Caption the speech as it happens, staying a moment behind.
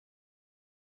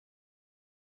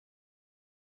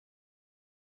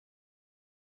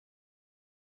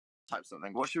type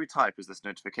something. What should we type as this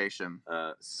notification?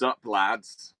 Sup,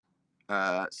 lads.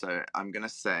 So I'm gonna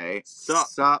say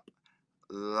Sup,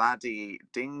 laddie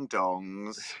ding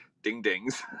dongs. Ding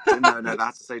dings. No,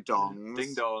 that's to say dongs.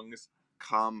 Ding dongs.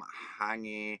 Come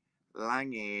hangy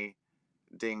langy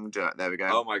ding dong. There we go.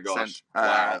 Oh my gosh! Sent.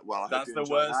 Wow. Well, I that's hope the you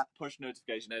enjoy worst that. push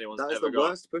notification anyone's That is ever the got.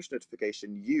 worst push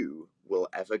notification you will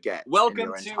ever get. Welcome in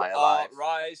your to entire our life.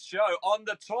 Rize show on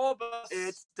the tour bus.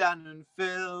 It's Dan and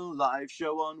Phil live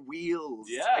show on wheels.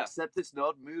 Yeah. Except it's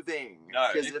not moving. No.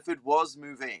 Because if it was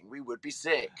moving, we would be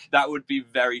sick. That would be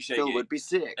very shaky. Phil would be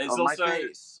sick It's on also my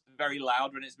face. very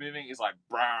loud when it's moving. It's like...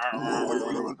 Yeah.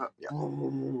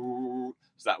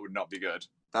 So that would not be good.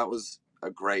 That was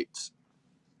a great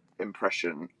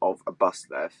impression of a bus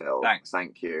there, Phil. Thanks.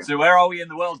 Thank you. So where are we in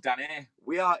the world, Danny?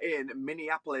 We are in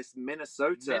Minneapolis,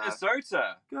 Minnesota.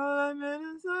 Minnesota. Go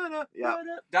Minnesota. Yeah.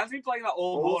 Dan's been playing that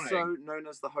all morning. Also known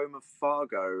as the home of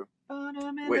Fargo,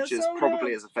 which is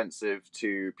probably as offensive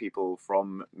to people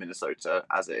from Minnesota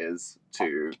as it is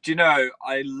to... Do you know,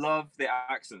 I love the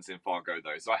accents in Fargo,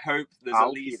 though, so I hope there's at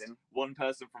least one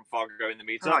person from Fargo in the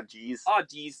meetup. Ah, jeez. Ah,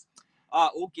 jeez.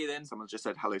 Okay then. Someone just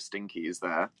said hello, Stinkies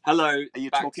there. Hello. Are you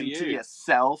talking to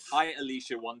yourself? Hi,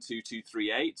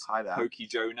 Alicia12238. Hi there. Pokey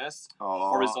Jonas.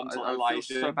 Oh, Horizontal I Elijah.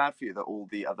 feel so bad for you that all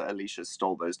the other Alicias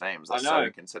stole those names. That's I know. so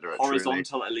inconsiderate.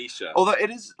 Horizontal truly. Alicia. Although it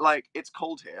is like it's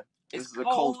cold here. It's this is a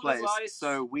cold place. Ice.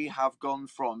 So we have gone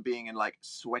from being in like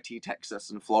sweaty Texas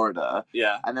and Florida.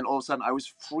 Yeah. And then all of a sudden I was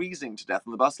freezing to death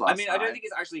on the bus last night. I don't think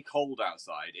it's actually cold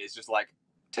outside. It's just like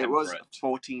temperate. It was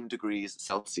 14 degrees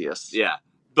Celsius. Yeah.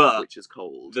 But which is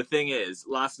cold. The thing is,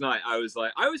 last night I was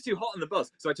too hot on the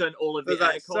bus, so I turned all of the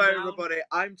aircon so down. Everybody,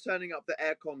 I'm turning up the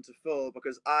aircon to full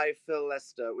because Phil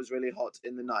Lester, was really hot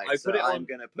in the night. I'm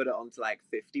going to put it on to like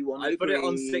 51 degrees. I put it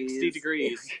on 60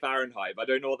 degrees Fahrenheit. I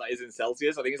don't know what that is in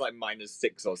Celsius. I think it's like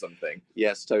 -6 or something.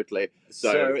 Yes, totally.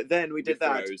 So then we did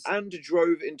that and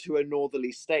drove into a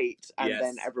northerly state, and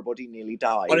then everybody nearly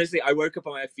died. Honestly, I woke up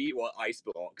on my feet were ice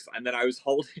blocks, and then I was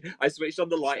I switched on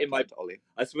the light in my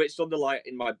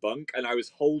bunk, and I was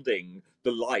holding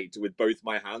the light with both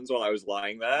my hands while I was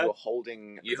lying there. You were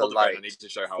holding the light. I need to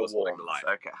show how I was holding the light.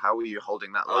 Okay, how were you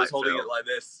holding that light? I was holding it like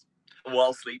this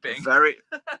while sleeping. And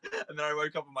then I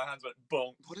woke up and my hands went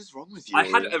bonk. What is wrong with you? I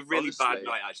had a really bad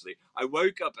night, actually. I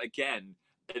woke up again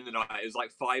in the night. It was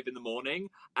like 5 in the morning,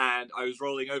 and I was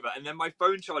rolling over, and then my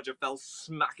phone charger fell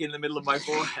smack in the middle of my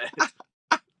forehead.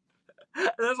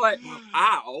 And I was like,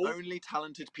 ow. Only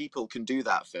talented people can do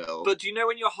that, Phil. But do you know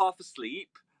when you're half asleep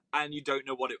and you don't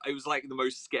know what it was like the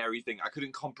most scary thing? I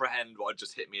couldn't comprehend what had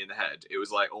just hit me in the head. It was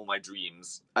like all my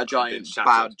dreams. A giant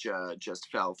badger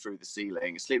just fell through the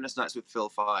ceiling. Sleepless Nights with Phil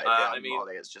 5.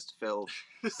 Molly, it's just Phil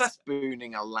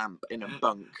spooning a lamp in a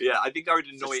bunk. Yeah, I think I would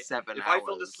annoy 7 if hours. I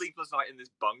felt a sleepless night in this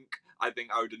bunk, I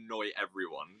think I would annoy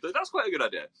everyone. But that's quite a good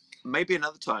idea. Maybe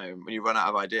another time when you run out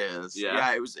of ideas.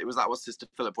 Yeah, it was that what Sister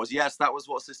Philip was. Yes, that was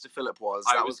what Sister Philip was.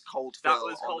 That was cold Phil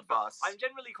on the bus. I'm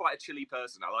generally quite a chilly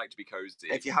person. I like to be cozy.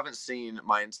 If you haven't seen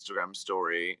my Instagram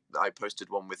story, I posted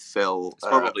one with Phil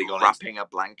probably gone wrapping a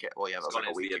blanket. Well, yeah, that was like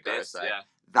a week ago. So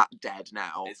that dead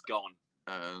now. It's gone.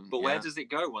 But where does it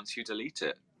go once you delete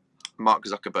it? Mark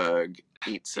Zuckerberg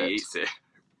eats it. He eats it.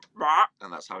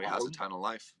 And that's how he has eternal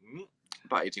life.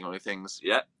 By eating only things.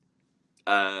 Yeah.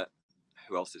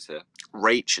 Who else is here?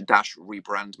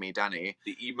 Rach-rebrand me Danny.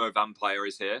 The emo vampire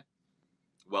is here.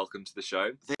 Welcome to the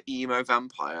show. The emo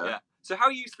vampire? Yeah. So how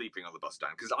are you sleeping on the bus,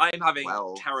 Dan? Because I'm having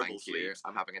terrible sleep.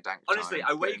 I'm having a dank Honestly,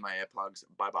 time. I wake in my earplugs.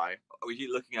 Bye-bye. We keep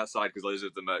looking outside because those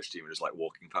of the merch team are just like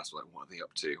walking past. We're like, what are they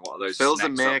up to? What are those Phil's a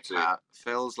snacks meerkat. up to?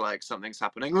 Phil's like, something's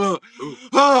happening. Home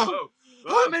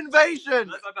invasion!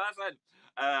 That's my person.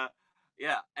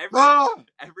 Yeah,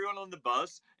 everyone on the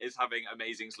bus is having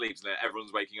amazing sleeps, and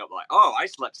everyone's waking up like, oh, I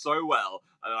slept so well.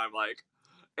 And I'm like,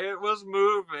 it was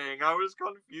moving. I was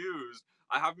confused.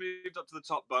 I have moved up to the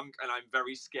top bunk, and I'm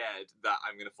very scared that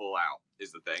I'm going to fall out,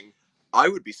 is the thing. I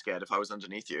would be scared if I was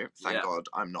underneath you. Thank God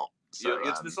I'm not. So,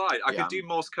 you're to the side. I could do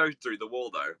Morse code through the wall,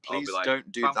 though. Please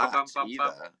don't do that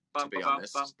either, to be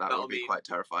honest. That would be quite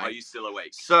terrifying. Are you still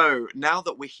awake? So, now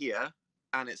that we're here,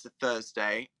 and it's a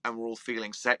Thursday, and we're all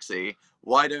feeling sexy,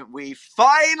 why don't we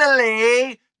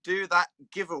finally do that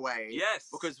giveaway? Yes.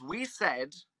 Because we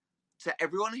said to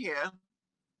everyone here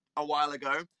a while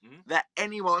ago that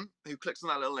anyone who clicks on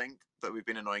that little link that we've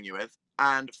been annoying you with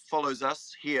and follows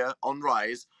us here on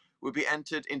Rize would be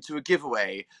entered into a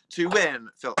giveaway to win.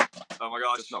 Phil, oh my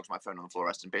gosh, just knocked my phone on the floor.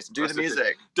 Rest in peace. And do the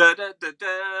music.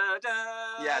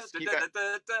 Yes, keep it.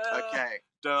 Okay.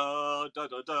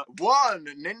 One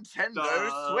Nintendo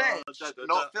Switch.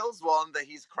 Not Phil's one that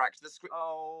he's cracked the screen.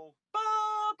 Oh,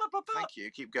 bye. Thank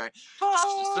you. Keep going.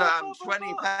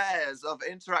 20 pairs of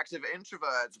interactive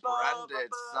introverts branded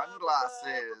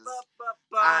sunglasses.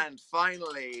 And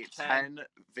finally, 10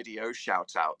 video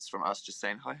shout-outs from us just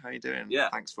saying, hi, how you doing? Yeah.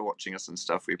 Thanks for watching us and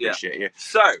stuff. We appreciate you.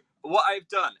 So, what I've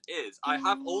done is I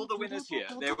have all the winners here.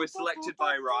 They were selected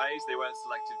by Rize. They weren't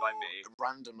selected by me.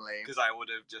 Randomly. Because I would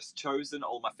have just chosen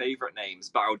all my favourite names,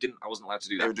 but I wasn't allowed to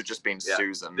do that. They would have just been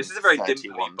Susan. This is a very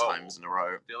 31 dimply times in a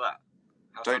row. Feel that?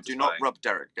 Do not rub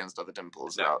Derek against other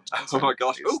dimples. No. Without Oh my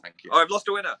gosh. Please, thank you. Oh, I've lost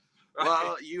a winner. Right.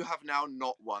 Well, you have now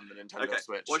not won the Nintendo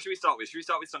Switch. What should we start with? Should we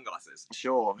start with sunglasses?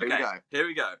 Sure. Here we go. Here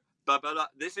we go.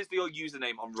 This is your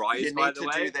username on Rize, by the way.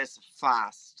 You need to do this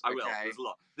fast. I will. There's a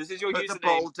lot. This is your username. Put the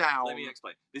bowl down. Let me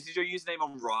explain. This is your username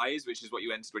on Rize, which is what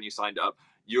you entered when you signed up.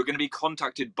 You're going to be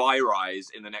contacted by Rize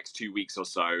in the next 2 weeks or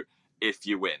so if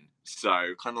you win.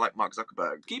 So kind of like Mark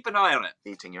Zuckerberg. Keep an eye on it.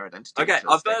 Eating your identity. Okay,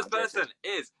 our first person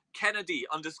is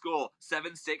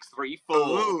Kennedy_7634.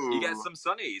 Ooh. You get some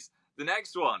sunnies. The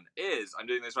next one is, I'm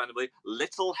doing this randomly,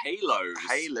 Little Halos.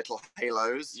 Hey, Little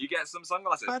Halos. You get some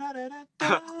sunglasses.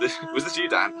 Was this you,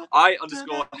 Dan?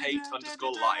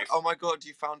 I_hate_life. Oh my god,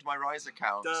 you found my Rize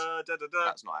account.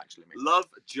 That's not actually me. Love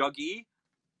Juggy.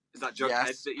 Is that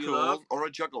Jughead that you love? Or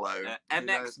a Juggalo.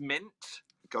 MX Mint.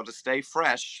 Gotta stay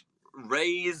fresh.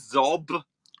 Rayzob.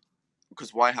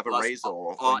 Because why have a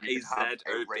razor?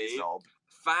 R-A-Z-O-B.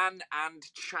 Fan and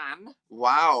Chan.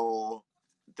 Wow.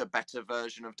 The better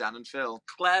version of Dan and Phil.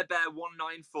 Claire Bear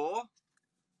 194.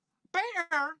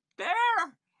 Bear.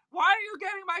 Why are you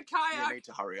getting my kayak? You need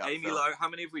to hurry up. Amy Phil. Lowe. How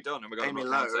many have we done? And we got Amy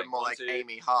Lowe, more like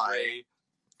Amy High.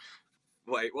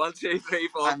 Wait, 1, 2, 3,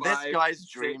 4, and 5. And this guy's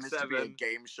dream 6, is to be a 7,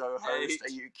 game show host. 8, Are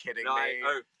you kidding 9. me?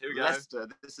 Oh, here we go. Lester,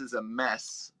 this is a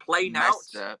mess. Plain out.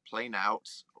 Plain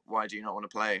out. Why do you not want to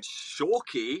play?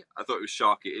 Shorky. I thought it was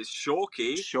Sharky. It's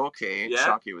Shorky. Shorky. Yeah.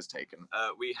 Sharky was taken.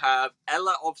 We have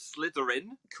Ella of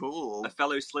Slytherin. Cool. A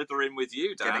fellow Slytherin with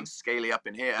you, Dan. Getting scaly up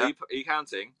in here. Are you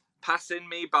counting? Passing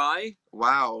me by.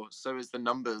 Wow. So is the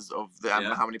numbers of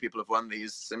how many people have won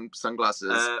these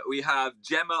sunglasses. We have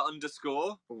Gemma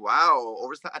 _. Wow.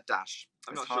 Or is that a dash?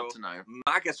 I'm not sure. Hard to know.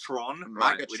 Megatron.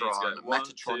 Megatron. One,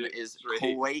 Metatron 2, is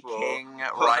 3, quaking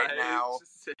 4, right 5, now.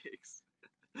 6,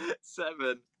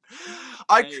 7.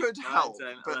 I 8, could 9, help,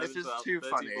 10, but 11, this is 12, too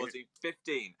 13, funny. 14,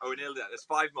 15. Oh, we're nearly there. There's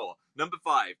 5 more. Number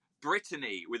 5.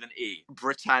 Brittany with an E.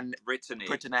 Brittany.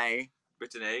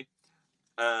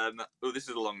 This is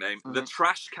a long name. The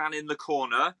trash can in the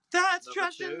corner. That's Number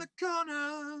trash 2. in the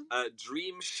corner.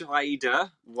 Dream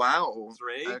Scheider. Wow.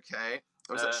 3. Okay.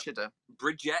 Or was that Shidder?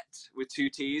 Bridget with 2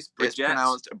 T's. Bridget. It's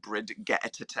pronounced Bridget,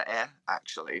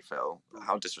 actually, Phil.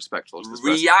 How disrespectful to this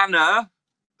Rihanna.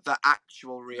 The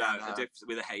actual Rihanna. No,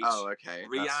 with a H. Oh, okay.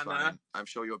 Rihanna. That's fine. I'm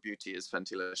sure your beauty is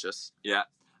fentilicious. Yeah.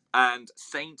 And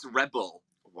Saint Rebel.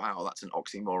 Wow, that's an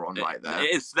oxymoron right there.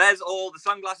 It is. There's all the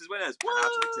sunglasses winners. And out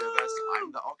of the 2 of us,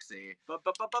 I'm the Oxy.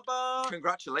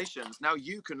 Congratulations. Now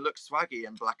you can look swaggy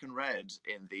in black and red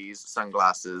in these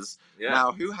sunglasses. Yeah.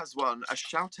 Now, who has won a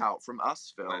shout out from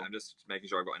us, Phil? Wait, I'm just making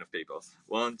sure I've got enough people.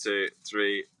 1, 2,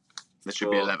 3. This should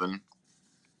be 11.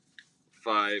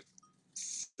 5,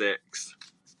 6,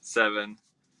 7,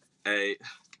 8,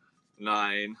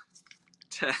 9,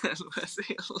 10. Where's the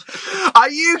 11? Are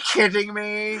you kidding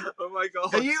me? Oh my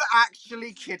god. Are you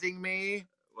actually kidding me?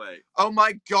 Wait. Oh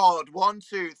my god. 1,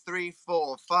 2, 3,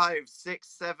 4, 5, 6,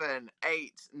 7,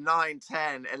 8, 9,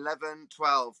 10, 11,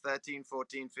 12, 13,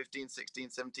 14, 15, 16,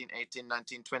 17, 18,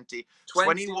 19, 20,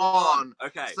 21.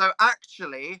 Okay. So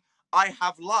actually, I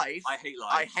have life. I hate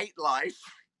life. I hate life.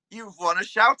 You've won a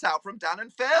shout out from Dan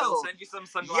and Phil. I'll send you some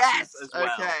sunglasses as well.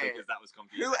 Okay. Because that was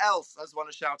confusing. Who else has won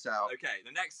a shout out? Okay,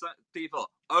 the next people.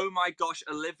 Oh my gosh,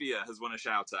 Olivia has won a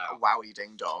shout out. Wowie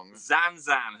ding dong.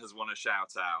 Zanzan has won a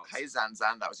shout out. Hey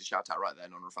Zanzan, that was your shout out right there,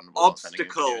 non-refundable.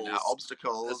 Obstacles.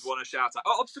 Obstacles has won a shout out.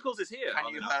 Oh, Obstacles is here. Can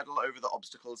you hurdle over the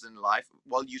obstacles in life?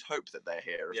 Well, you'd hope that they're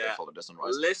here if they followed us on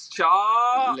Rise.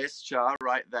 Listchar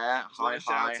right there. Hi,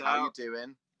 how you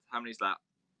doing? How many's that?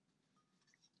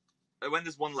 When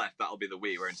there's one left, that'll be the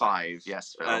Wii. 5,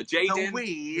 yes, Phil. Jaden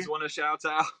has won a shout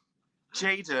out.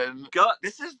 Jaden, Guts.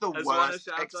 This is the worst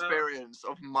experience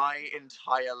of my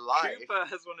entire life. Cooper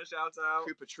has won a shout out.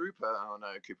 Cooper Trooper. Oh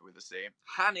no, Cooper with a C.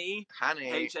 Hanny.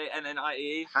 Hannie.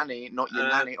 Hanny, not your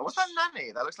nanny. Oh, what's that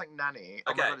nanny? That looks like nanny.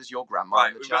 Oh okay. my god, it's your grandma.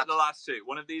 Right, we've got the last 2.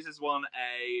 One of these has won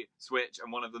a Switch,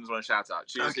 and one of them's won a shout out.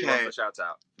 Choose who wants the shout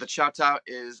out. The shout out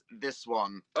is this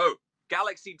one. Oh.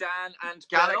 Galaxy Dan and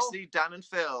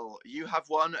Phil, you have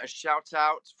won a shout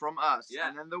out from us. Yeah.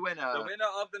 And then the winner of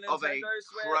the Nintendo of a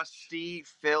Switch. crusty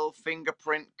Phil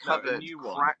fingerprint covered new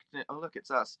one. cracked. Oh look,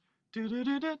 it's us.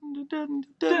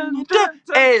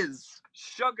 is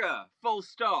sugar. Full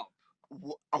stop.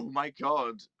 Oh my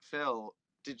god, Phil.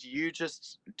 Did you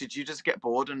just get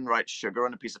bored and write sugar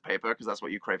on a piece of paper because that's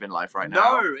what you crave in life right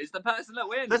now? No, it's the person that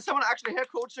wins. There's someone actually here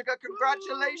called Sugar.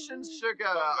 Congratulations, Sugar.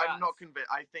 Congrats. I'm not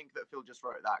convinced. I think that Phil just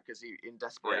wrote that because he, in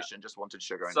desperation, just wanted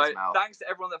sugar in so his mouth. thanks to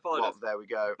everyone that followed us. There we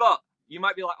go. But you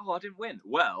might be like, oh, I didn't win.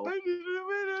 Well,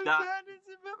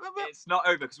 it's not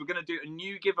over because we're going to do a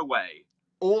new giveaway.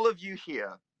 All of you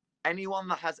here, anyone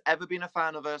that has ever been a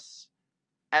fan of us,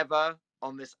 ever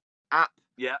on this app,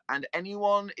 and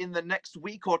anyone in the next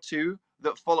week or two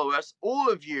that follow us, all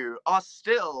of you are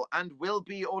still and will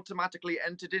be automatically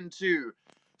entered into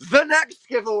the next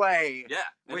giveaway. Yeah.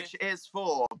 Which is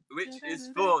for 10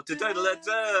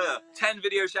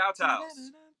 video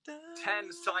shout-outs.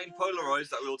 10 signed Polaroids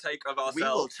that we will take of ourselves. We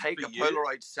will take a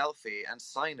Polaroid selfie and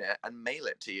sign it and mail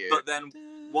it to you. But then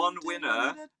one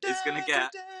winner is going to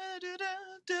get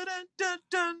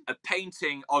a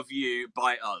painting of you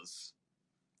by us.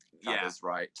 That is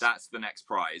right. That's the next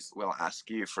prize. We'll ask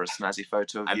you for a snazzy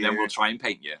photo of you. And then we'll try and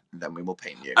paint you. And then we will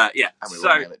paint you. Yeah. And we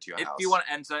will mail it to your house. If you want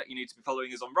to enter, you need to be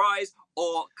following us on Rize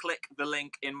or click the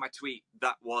link in my tweet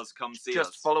that was come see us.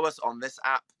 Just follow us on this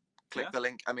app. Click the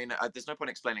link. I mean, there's no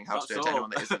point explaining how to do it to anyone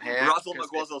that isn't here. Russell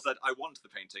McWazzle said, I want the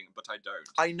painting, but I don't.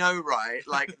 I know, right?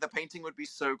 Like, the painting would be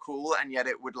so cool, and yet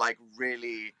it would, like,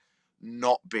 really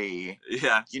not be.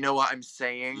 Yeah. You know what I'm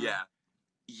saying? Yeah.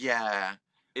 Yeah.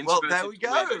 Well, there we go.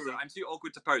 I'm too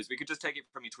awkward to pose. We could just take it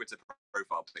from your Twitter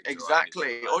profile picture.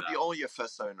 Exactly. Or your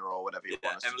persona or whatever you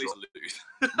want us Emily's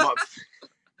to draw.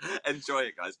 Enjoy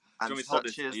it, guys. And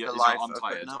such is the life. I'm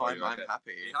tired. No, I'm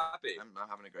happy. Are you happy? I'm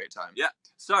having a great time. Yeah.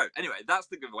 So, anyway, that's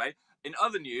the giveaway. In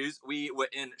other news, we were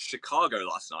in Chicago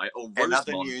last night. In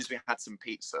other news, we had some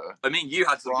pizza. I mean, you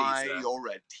had some pizza.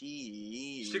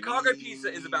 Priorities. Chicago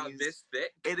pizza is about this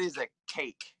thick. It is a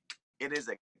cake. It is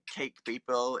a cake,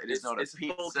 people. It's not a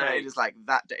pizza. It is like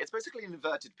that. It's basically an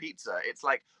inverted pizza. It's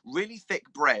like really thick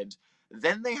bread.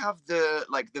 Then they have the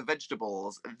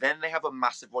vegetables. Then they have a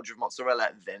massive wodge of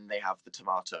mozzarella. Then they have the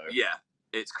tomato. Yeah,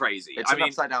 it's crazy. It's an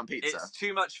upside down pizza. It's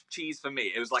too much cheese for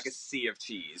me. It was like a sea of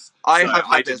cheese. I have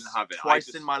had this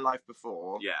twice in my life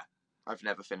before. Yeah. I've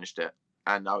never finished it.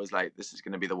 And I was like, this is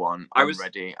going to be the one. I'm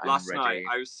ready. Last night,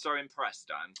 I was so impressed,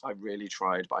 Dan. I really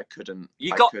tried, but I couldn't.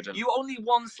 You only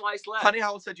one slice left. Honey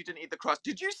Howell said you didn't eat the crust.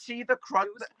 Did you see the crust?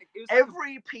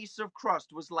 Every piece of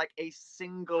crust was like a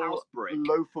single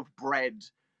loaf of bread.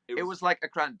 It was like a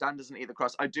crust. Dan doesn't eat the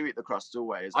crust. I do eat the crust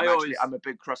always. I'm a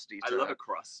big crust eater. I love a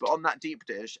crust. But on that deep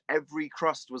dish, every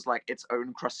crust was like its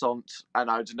own croissant. And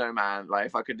I don't know, man. Like,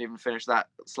 if I couldn't even finish that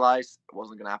slice, it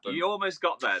wasn't going to happen. You almost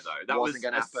got there, though. That wasn't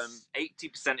going to happen.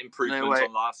 80% improvement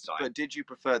on last time. But did you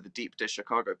prefer the deep dish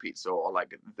Chicago pizza or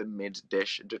like the mid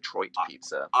dish Detroit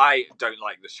pizza? I don't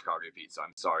like the Chicago pizza.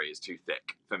 I'm sorry, it's too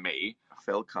thick for me.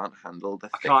 Phil can't handle the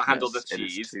thickness. I can't handle the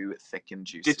cheese. It is too thick and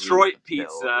juicy. Detroit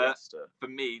pizza, for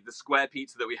me, the square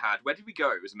pizza that we had. Where did we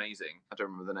go? It was amazing. I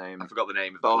don't remember the name. I forgot the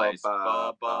name of the place.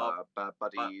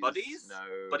 Buddies. Buddies?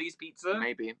 No. Buddies Pizza?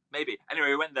 Maybe. Anyway,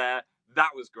 we went there.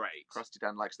 That was great. Krusty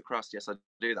Dan likes the crust. Yes, I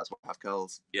do. That's why I have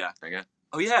curls. Yeah. There you go.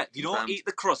 Oh, yeah. If you don't eat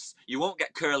the crust, you won't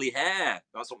get curly hair.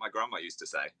 That's what my grandma used to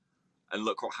say. And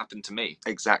look what happened to me.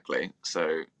 Exactly.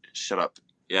 So, shut up.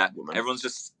 Yeah, woman. Everyone's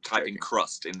just typing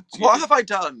crust in. What have I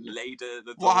done? Later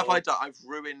the door. What have I done? I've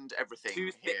ruined everything. Too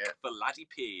thick for Laddie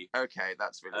P. Okay,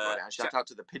 that's really brilliant. And shout out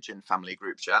to the Pigeon family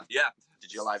group chat. Yeah.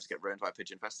 Did your lives get ruined by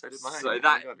Pigeon Fest? So did mine. So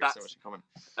that's so much in common.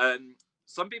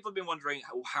 Some people have been wondering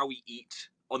how we eat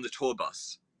on the tour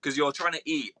bus. Because you're trying to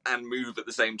eat and move at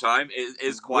the same time. It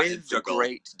is quite a juggle. With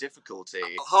great difficulty.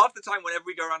 Half the time, whenever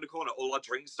we go around a corner, all our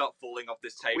drinks start falling off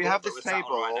this table. We have this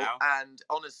table, and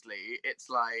honestly,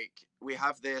 it's like we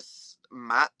have this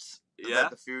mat that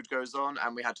the food goes on,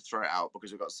 and we had to throw it out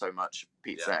because we've got so much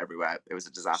pizza everywhere. It was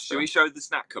a disaster. Should we show the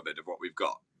snack cupboard of what we've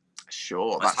got?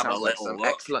 Sure, Let's that have sounds like some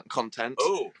excellent content.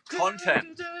 Oh,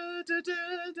 content.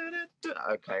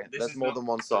 Okay, there's more than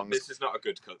one song. This is not a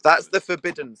good cut. That's the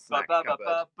forbidden snack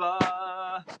cupboard.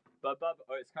 Oh,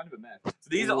 it's kind of a mess. So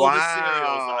these are all the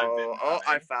cereals that I've been having.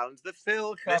 I found the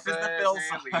Phil cupboard. This is the Phil side.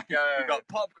 Here we go. We've got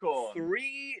popcorn.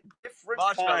 3 different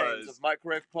kinds of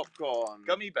microwave popcorn.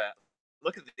 Gummy bear.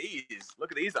 Look at these.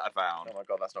 Look at these that I found. Oh my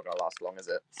god, that's not going to last long, is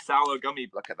it? Sour gummy.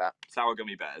 Look at that. Sour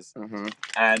gummy bears. Mm-hmm.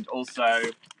 And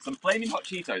also some flaming hot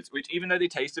Cheetos, which even though they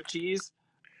taste of cheese,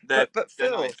 but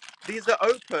Phil, these are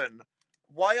open.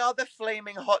 Why are the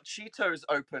flaming hot Cheetos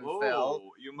open, Phil?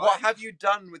 What have you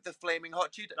done with the flaming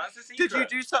hot Cheetos? That's a secret. Did you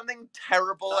do something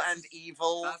terrible and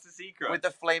evil? That's a secret. With the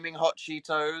flaming hot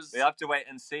Cheetos? We have to wait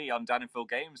and see on Dan and Phil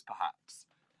Games, perhaps.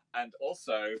 And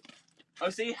also, Oh,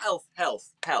 see, health.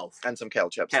 And some kale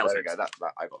chips. Kale there we chips. go.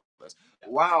 That I got this. Yeah.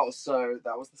 Wow. So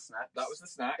that was the snack. That was the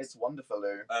snack. It's wonderful,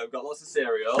 Lou. We've got lots of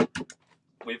cereal.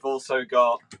 We've also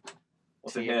got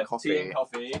tea and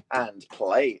coffee. And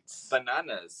plates.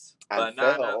 Bananas. And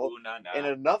Banana Phil, unana. in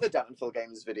another Dan and Phil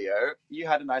Games video, you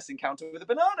had a nice encounter with a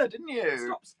banana, didn't you?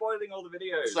 Stop spoiling all the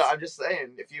videos. So I'm just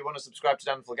saying, if you want to subscribe to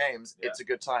Dan and Phil Games, it's a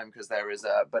good time because there is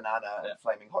a banana and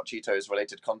flaming hot Cheetos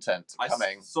related content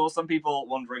coming. I saw some people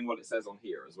wondering what it says on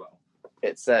here as well.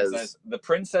 It says the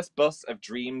Princess Bus of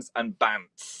Dreams and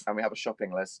Bants. And we have a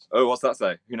shopping list. Oh, what's that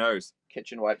say? Who knows?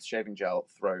 Kitchen wipes, shaving gel,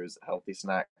 throws, healthy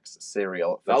snacks,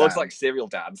 cereal. That looks like cereal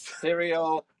dads.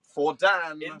 Cereal for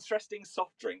Dan. Interesting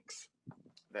soft drinks.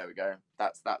 There we go.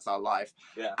 That's our life.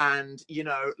 Yeah. And, you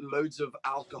know, loads of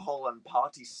alcohol and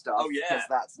party stuff. Oh, yeah. Because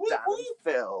that's Dan and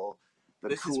Phil.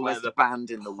 The coolest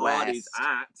band in the West.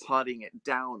 Partying it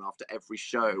down after every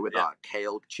show with our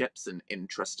kale chips and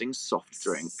interesting soft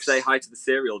drinks. Say hi to the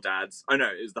cereal dads. Oh, no,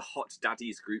 it was the Hot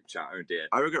Daddies group chat. Oh, dear.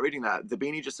 I regret reading that. The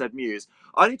Beanie just said Muse.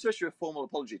 I need to issue a formal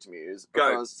apology to Muse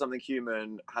because something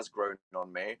human has grown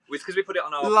on me. It's because we put it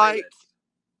on our playlist.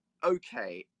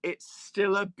 Okay, it's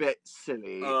still a bit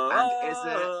silly. And is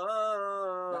it?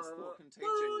 That's Thought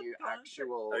Contagion, you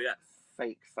actual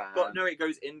fake fan. But no, it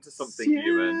goes into something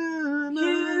human.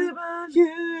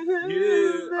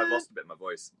 I've lost a bit of my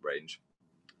voice range.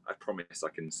 I promise I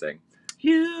can sing.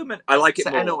 Human. I like it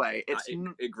more. Anyway,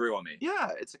 it grew on me.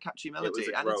 Yeah, it's a catchy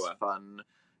melody and it's fun.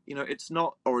 You know, it's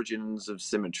not Origins of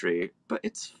Symmetry, but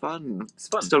it's fun. It's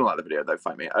fun. Still don't like the video though,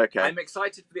 find me. Okay. I'm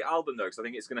excited for the album though, because I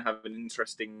think it's going to have an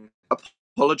interesting...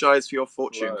 Apologise for your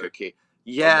fortune cookie.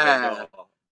 Yeah.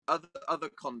 Other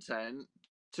content.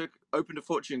 Opened a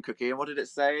fortune cookie, and what did it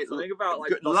say? Something about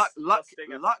like luck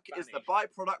is the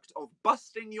byproduct of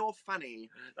busting your fanny.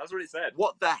 That's what it said.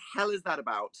 What the hell is that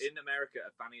about? In America,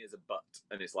 a fanny is a butt,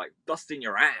 and it's like busting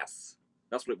your ass.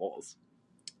 That's what it was.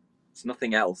 It's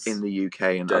nothing else. In the UK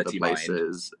and other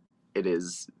places, it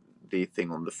is the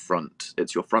thing on the front.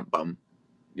 It's your front bum.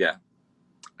 Yeah.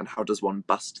 And how does one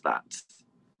bust that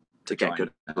to get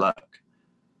good luck?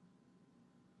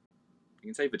 You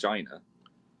can say vagina.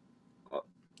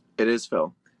 It is,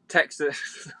 Phil.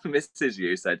 Texas, Mrs.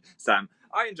 You said, Sam,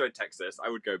 I enjoyed Texas. I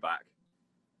would go back.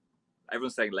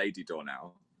 Everyone's saying Lady Door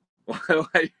now.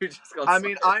 Why you just got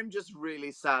I'm just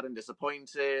really sad and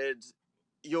disappointed.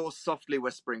 You're softly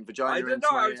whispering vagina. I don't know.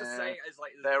 I was just saying. It's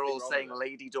like they're all saying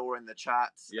Lady Door in the chat.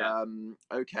 Yeah.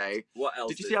 Okay. What else?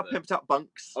 Did you see our pimped out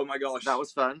bunks? Oh my gosh, that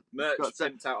was fun. Merch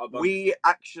pimped out our bunks. We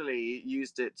actually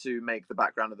used it to make the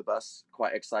background of the bus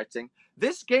quite exciting.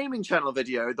 This gaming channel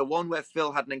video, the one where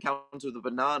Phil had an encounter with a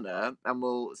banana, and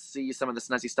we'll see some of the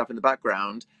snazzy stuff in the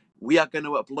background. We are going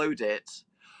to upload it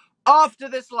after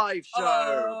this live show.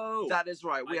 Oh, that is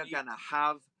right. We are going to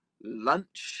have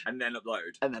lunch and then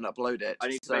upload it. I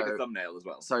need to make a thumbnail as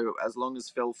well. So as long as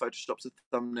Phil photoshops a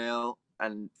thumbnail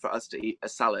and for us to eat a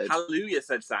salad. Hallelujah,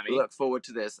 said Sammy. Look forward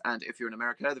to this. And if you're in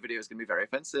America, the video is going to be very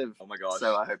offensive. Oh my gosh.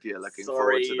 So I hope you're looking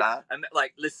forward to that. And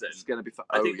like, listen, it's going to be fun.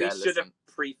 I think we should have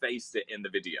prefaced it in the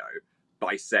video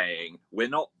by saying we're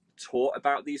not taught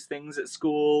about these things at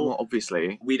school. Well,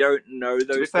 obviously. We don't know those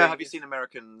things. To be fair, things. have you seen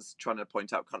Americans trying to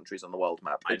point out countries on the world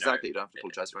map? Exactly. You don't have to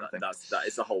apologise for anything. That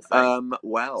is the whole thing.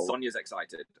 Well. Sonia's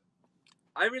excited.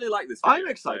 I really like this video. I'm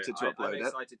excited to upload it. I'm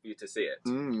excited for you to see it.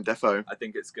 Defo. I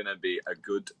think it's going to be a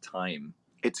good time.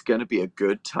 It's going to be a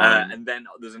good time. And then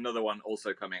there's another one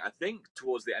also coming, I think,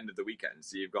 towards the end of the weekend.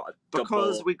 So you've got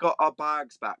because we got our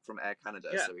bags back from Air Canada,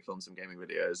 so we filmed some gaming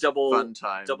videos. Fun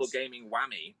times. Double gaming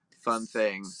whammy. Fun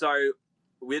thing. So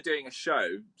we're doing a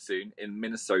show soon in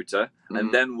Minnesota,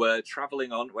 and then we're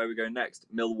traveling on, where we go next?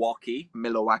 Milwaukee.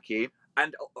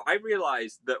 And I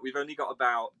realised that we've only got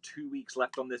about 2 weeks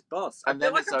left on this bus. And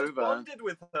then it's over. Bonded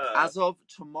with her. As of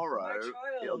tomorrow,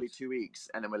 it'll be 2 weeks,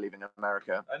 and then we're leaving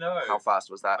America. I know. How fast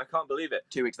was that? I can't believe it.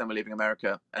 2 weeks, then we're leaving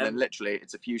America. And then literally,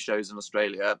 it's a few shows in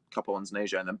Australia, a couple ones in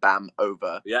Asia, and then bam,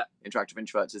 over. Yeah. Interactive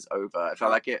Introverts is over. It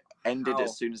felt like it ended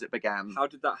as soon as it began. How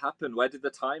did that happen? Where did the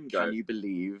time go? Can you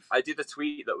believe? I did a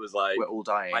tweet that was like, we're all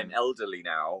dying. I'm elderly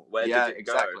now. Where did it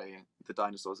go? Exactly. The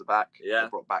dinosaurs are back. Yeah. They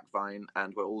brought back Vine,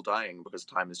 and we're all dying because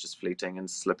time is just fleeting and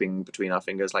slipping between our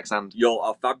fingers like sand. You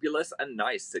are fabulous and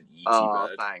nice, said Yeezy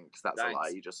Bird. Thanks. That's a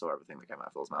lie. You just saw everything that came out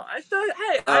of Phil's mouth.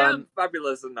 I am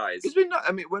fabulous and nice.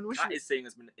 When was Kat is seeing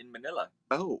us in Manila.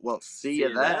 Oh, well, see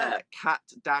you there.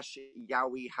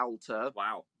 Cat-Yowie Halter.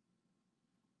 Wow.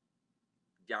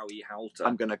 Yowie Halter.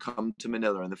 I'm going to come to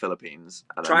Manila in the Philippines.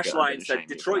 And Trashline said,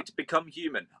 Detroit, become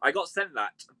human. I got sent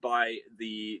that by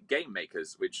the game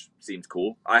makers, which seems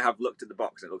cool. I have looked at the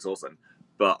box and it looks awesome.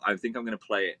 but I think I'm going to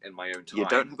play it in my own time. You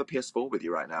don't have a PS4 with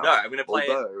you right now. No, I'm going to play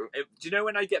Although, it. Do you know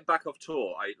when I get back off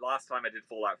tour? Last time I did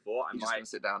Fallout 4, I'm just going to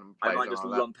sit down and play I might just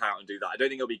lump out and do that. I don't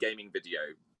think it'll be gaming video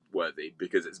worthy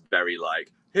because it's very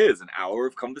like, here's an hour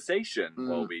of conversation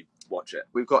while we watch it.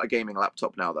 We've got a gaming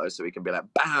laptop now though, so we can be like,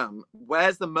 bam,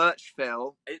 where's the merch,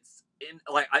 Phil? It's in,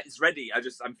 like, it's ready.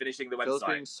 I'm finishing the website. Phil's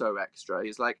being so extra.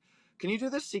 He's like, can you do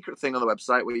this secret thing on the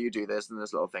website where you do this and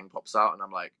this little thing pops out? And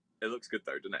I'm like, it looks good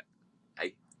though, doesn't it?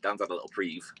 Hey, Dan's had a little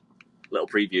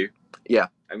preview. Yeah.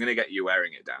 I'm going to get you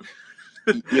wearing it,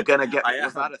 Dan. You're going to get,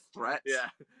 was that a threat? Yeah.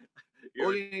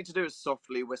 All you need to do is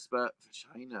softly whisper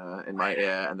vagina in my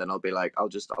ear, and then I'll be like, I'll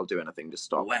do anything. Just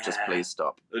stop. Just please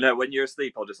stop. No, when you're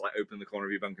asleep, I'll just like open the corner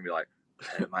of your bunk and be like,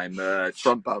 my merch.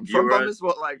 Front bum. Front bum is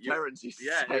what like parents used to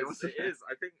say. Yeah, it is.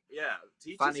 I think,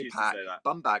 teachers fanny used pack, to say that.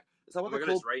 bum bag. Is that what they're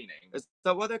called? It's raining. Is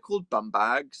that why they're called bum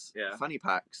bags? Yeah. Fanny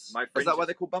packs. Is that why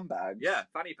they're called bum bags? Yeah,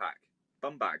 fanny pack.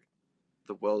 Bum bag.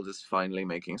 The world is finally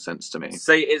making sense to me.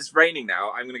 Say it's raining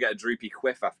now. I'm going to get a droopy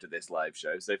quiff after this live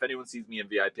show. So if anyone sees me in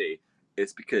VIP,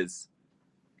 it's because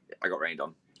I got rained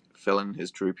on. Phil and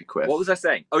his droopy quiff. What was I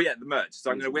saying? Oh yeah, the merch.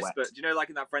 So I'm going to whisper. Wet. Do you know, like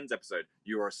in that Friends episode,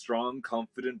 you are a strong,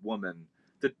 confident woman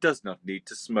that does not need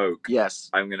to smoke. Yes.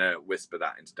 I'm going to whisper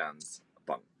that into Dan's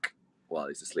bunk while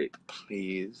he's asleep.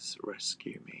 Please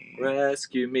rescue me.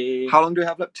 Rescue me. How long do we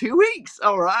have left? 2 weeks.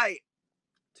 All right.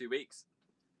 2 weeks.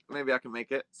 Maybe I can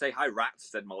make it. Say hi,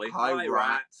 rats, said Molly. Hi,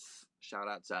 rats. Shout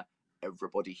out to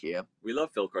everybody here. We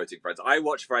love Phil quoting Friends. I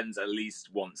watch Friends at least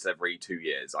once every 2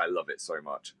 years. I love it so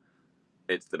much.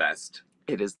 It's the best.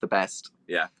 It is the best.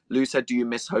 Yeah. Lou said, do you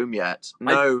miss home yet?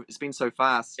 No, it's been so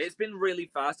fast. It's been really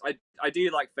fast. I do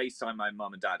like FaceTime my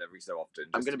mum and dad every so often.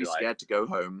 I'm going to be scared to go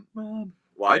home. Mom.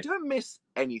 Why? I don't miss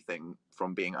anything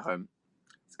from being at home.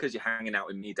 It's because you're hanging out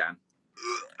with me, Dan.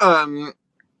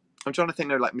 I'm trying to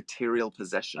think of like material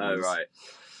possessions. Oh, right.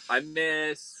 I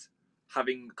miss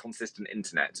having consistent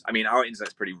internet. I mean, our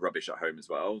internet's pretty rubbish at home as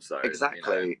well. So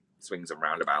exactly. Swings and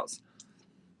roundabouts.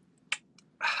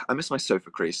 I miss my sofa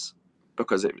crease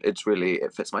because it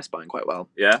fits my spine quite well.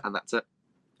 Yeah. And that's it.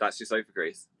 That's your sofa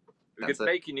crease. We could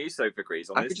make a new sofa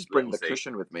crease on this. I could just bring the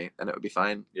cushion with me and it would be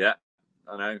fine. Yeah,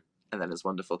 I know. And then it's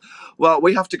wonderful. Well,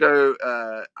 we have to go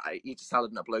eat a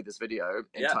salad and upload this video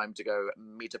in time to go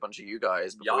meet a bunch of you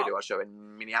guys before we do our show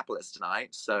in Minneapolis tonight.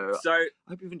 So I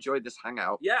hope you've enjoyed this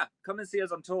hangout. Yeah, come and see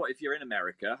us on tour if you're in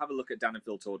America. Have a look at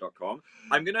danandphiltour.com.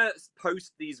 I'm going to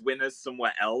post these winners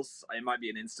somewhere else. It might be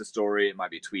an Insta story. It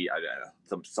might be a tweet. I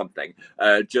don't know, something.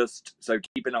 Just so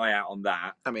keep an eye out on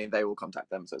that. I mean, they will contact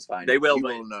them, so it's fine. They will. You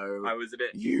will know. I was a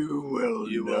bit... You will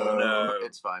know.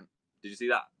 It's fine. Did you see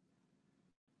that?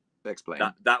 Explain.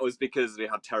 That was because we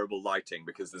had terrible lighting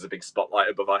because there's a big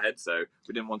spotlight above our head, so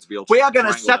we didn't want to be all. We are going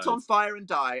to set on fire and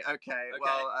die. Okay.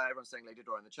 Well, everyone's saying Lady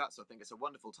Dora in the chat, so I think it's a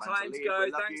wonderful time to leave. Go. We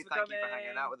love you. Thank you for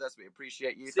hanging out with us. We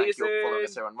appreciate you. Thank you for following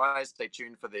us here on Rize. Stay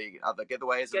tuned for the other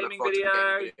giveaways. And look forward to the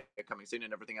gaming video coming soon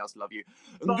and everything else. Love you.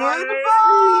 Bye.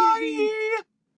 Goodbye.